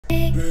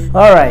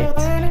Alright,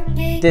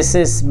 this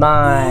is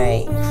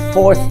my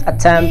 4th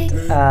attempt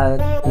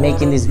at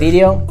making this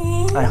video.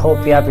 I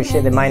hope you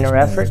appreciate the minor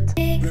effort,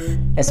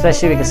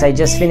 especially because I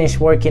just finished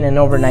working an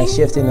overnight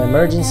shift in the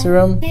emergency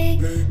room.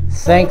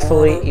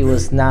 Thankfully, it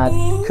was not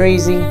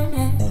crazy,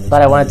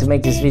 but I wanted to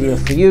make this video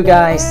for you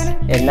guys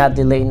and not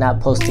delay not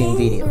posting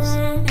videos.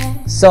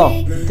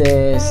 So,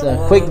 there's a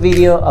quick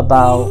video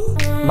about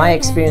my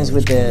experience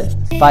with the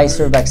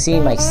Pfizer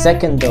vaccine, my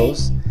 2nd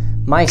dose,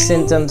 my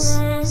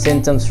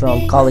symptoms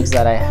from colleagues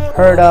that I have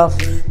heard of,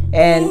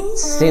 and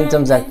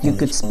symptoms that you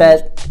could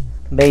expect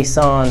based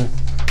on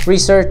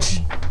research.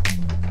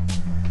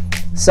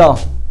 So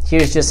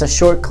here's just a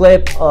short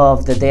clip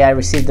of the day I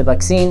received the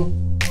vaccine.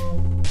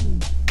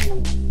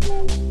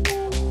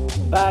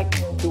 Back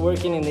to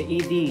working in the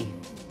ED.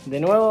 De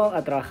nuevo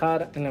a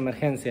trabajar en la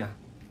emergencia.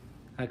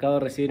 Acabo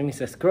de recibir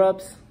mis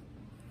scrubs.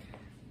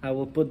 I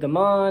will put them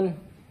on.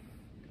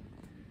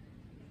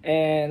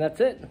 And that's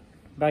it.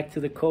 Back to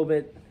the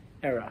COVID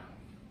era.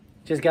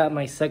 Just got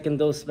my 2nd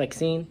dose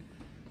vaccine.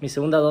 Mi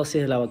segunda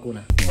dosis de la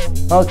vacuna.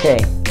 Okay,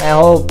 I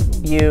hope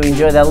you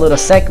enjoyed that little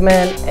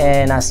segment,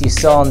 and as you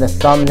saw on the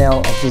thumbnail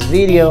of this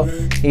video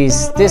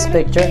is this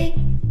picture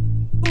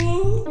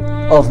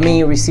of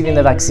me receiving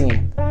the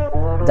vaccine.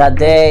 That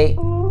day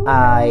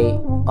I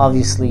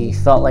obviously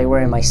felt like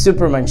wearing my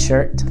Superman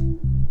shirt.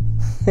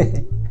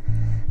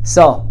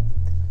 So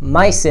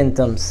my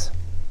symptoms,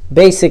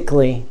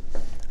 basically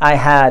I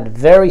had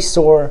very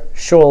sore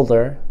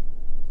shoulder,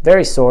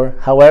 very sore.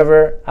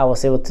 However, I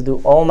was able to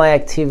do all my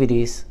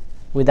activities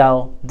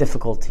without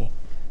difficulty,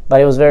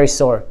 but it was very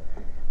sore.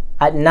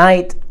 At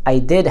night, I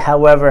did,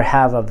 however,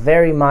 have a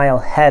very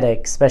mild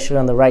headache, especially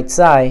on the right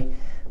side,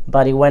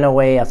 but it went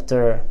away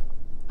after,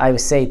 I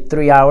would say,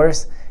 3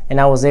 hours,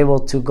 and I was able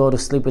to go to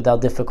sleep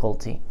without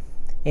difficulty.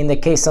 In the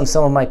case of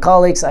some of my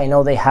colleagues, I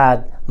know they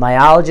had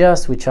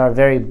myalgias, which are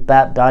very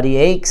bad body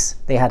aches.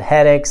 They had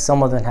headaches,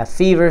 some of them had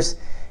fevers,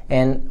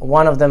 and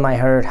one of them I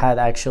heard had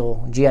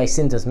actual GI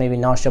symptoms, maybe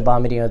nausea,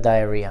 vomiting, or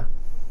diarrhea.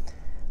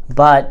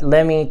 But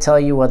let me tell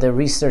you what the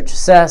research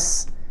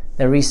says.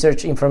 The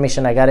research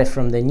information, I got it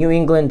from the New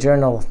England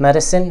Journal of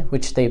Medicine,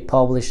 which they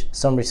published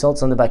some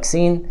results on the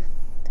vaccine.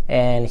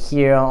 And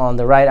here on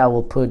the right, I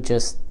will put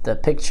just the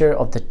picture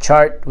of the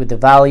chart with the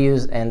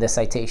values and the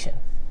citation.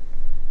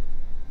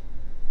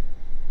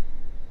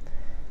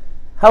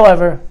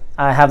 However,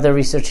 I have the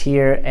research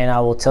here and I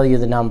will tell you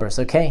the numbers,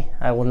 okay?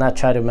 I will not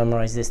try to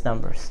memorize these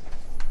numbers.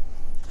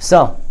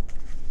 So,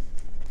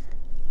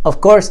 of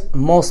course,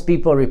 most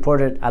people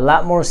reported a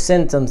lot more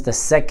symptoms the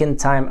 2nd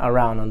time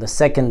around on the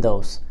 2nd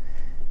dose.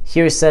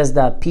 Here it says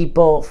that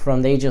people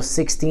from the age of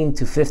 16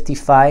 to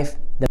 55,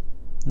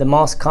 the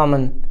most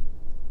common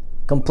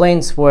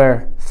complaints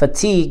were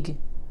fatigue,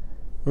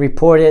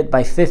 reported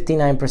by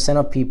 59%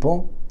 of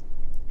people,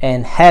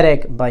 and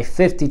headache by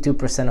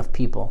 52% of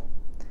people.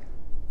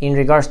 In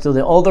regards to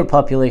the older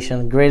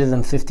population, greater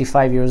than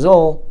 55 years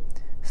old,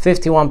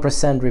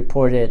 51%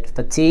 reported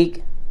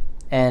fatigue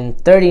and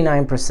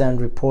 39%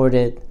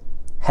 reported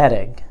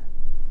headache.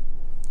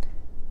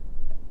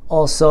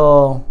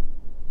 Also,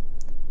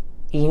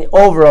 in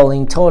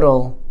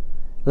total,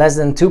 less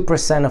than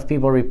 2% of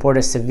people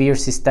reported severe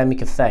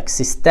systemic effects.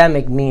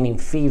 Systemic meaning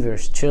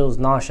fevers, chills,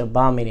 nausea,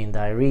 vomiting,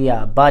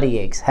 diarrhea, body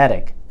aches,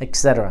 headache,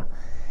 etc.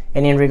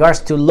 And in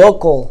regards to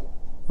local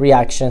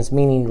reactions,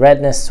 meaning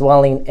redness,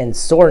 swelling, and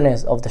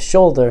soreness of the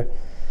shoulder,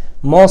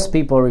 most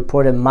people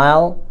reported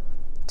mild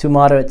to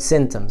moderate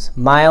symptoms.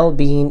 Mild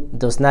being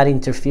does not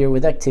interfere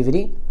with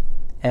activity,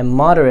 and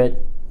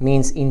moderate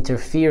means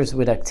interferes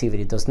with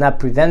activity, does not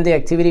prevent the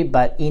activity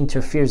but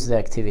interferes with the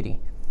activity.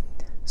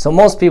 So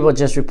most people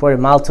just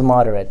reported mild to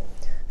moderate.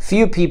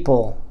 Few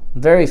people,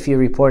 very few,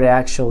 reported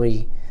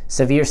actually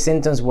severe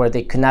symptoms where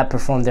they could not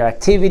perform their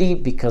activity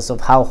because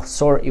of how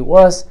sore it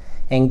was.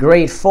 And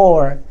grade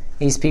 4,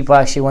 these people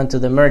actually went to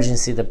the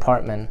emergency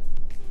department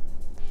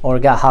or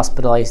got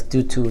hospitalized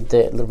due to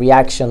the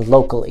reaction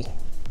locally.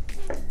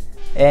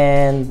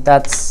 And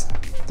that's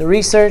the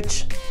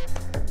research,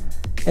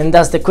 and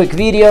that's the quick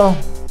video.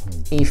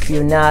 If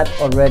you're not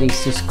already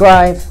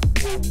subscribed,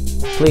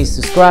 please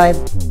subscribe,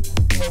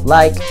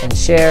 like, and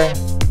share,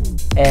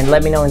 and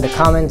let me know in the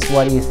comments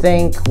what do you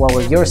think, what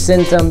were your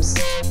symptoms,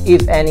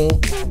 if any.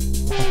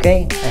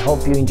 Okay, I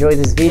hope you enjoyed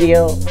this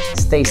video.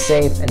 Stay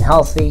safe and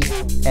healthy,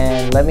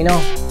 and let me know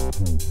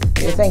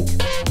what you think.